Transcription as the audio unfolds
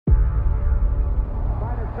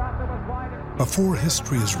Before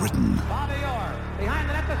history is written,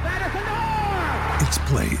 it's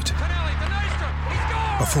played.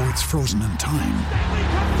 Before it's frozen in time,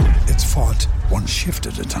 it's fought one shift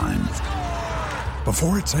at a time.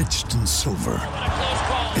 Before it's etched in silver,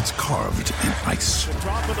 it's carved in ice.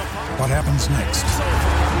 What happens next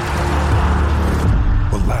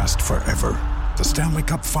will last forever. The Stanley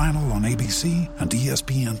Cup Final on ABC and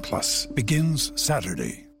ESPN Plus begins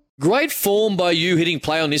Saturday. Great form by you hitting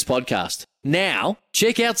play on this podcast. Now,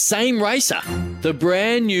 check out Same Racer, the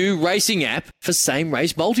brand new racing app for same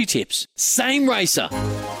race multi-tips. Same Racer.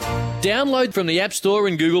 Download from the App Store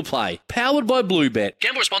and Google Play. Powered by Bluebet.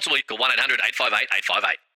 Gamble responsibly. Call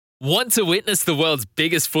 1-800-858-858. Want to witness the world's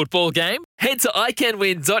biggest football game? Head to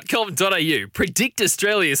iCanWin.com.au, predict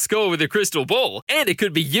Australia's score with a crystal ball, and it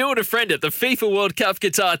could be you and a friend at the FIFA World Cup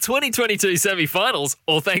Qatar 2022 semi-finals,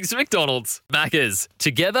 all thanks to McDonald's. Maccas,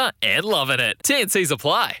 together and loving it. TNCs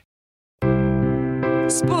apply.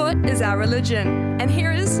 Sport is our religion, and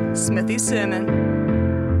here is Smithy's sermon.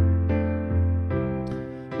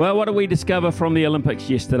 Well, what did we discover from the Olympics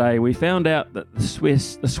yesterday? We found out that the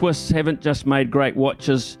Swiss haven't just made great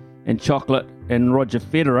watches and chocolate and Roger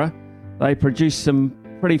Federer. They produced some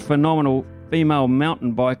pretty phenomenal female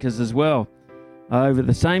mountain bikers as well. Over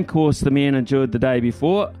the same course the men endured the day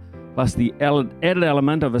before, plus the added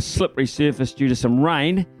element of a slippery surface due to some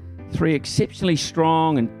rain, three exceptionally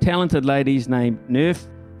strong and talented ladies named Nerf,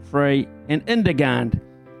 Frey and Indegard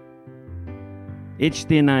etched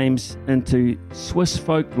their names into Swiss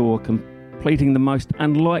folklore, completing the most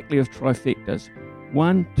unlikely of trifectas,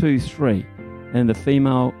 1, 2, 3, in the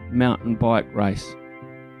female mountain bike race.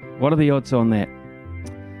 What are the odds on that?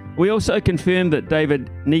 We also confirmed that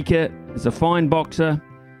David Nyika is a fine boxer,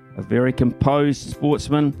 a very composed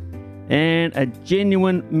sportsman, and a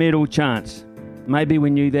genuine medal chance. Maybe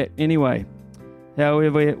we knew that anyway.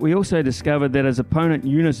 However, we also discovered that his opponent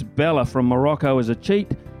Younes Bella from Morocco is a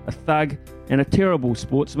cheat, a thug, and a terrible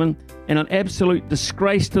sportsman, and an absolute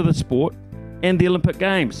disgrace to the sport and the Olympic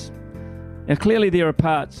Games. Now, clearly there are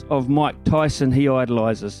parts of Mike Tyson he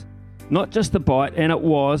idolises. Not just the bite, and it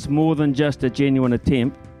was more than just a genuine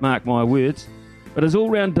attempt, mark my words, but his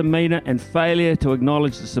all-round demeanour and failure to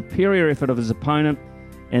acknowledge the superior effort of his opponent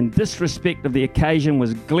and disrespect of the occasion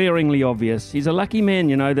was glaringly obvious. He's a lucky man,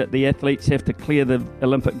 you know, that the athletes have to clear the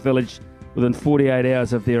Olympic Village within 48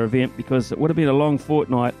 hours of their event, because it would have been a long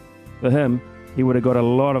fortnight for him. He would have got a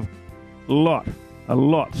lot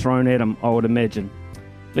thrown at him, I would imagine.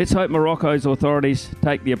 Let's hope Morocco's authorities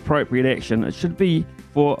take the appropriate action. It should be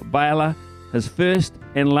for Bella, his first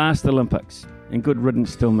and last Olympics, and good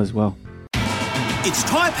riddance to him as well. It's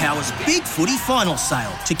Tyre Power's Big Footy Final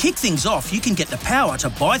Sale. To kick things off, you can get the power to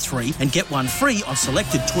buy 3 and get 1 free on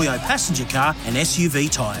selected Toyo passenger car and SUV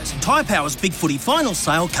tyres. Tyre Power's Big Footy Final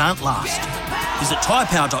Sale can't last. Visit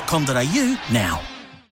tyrepower.com.au now.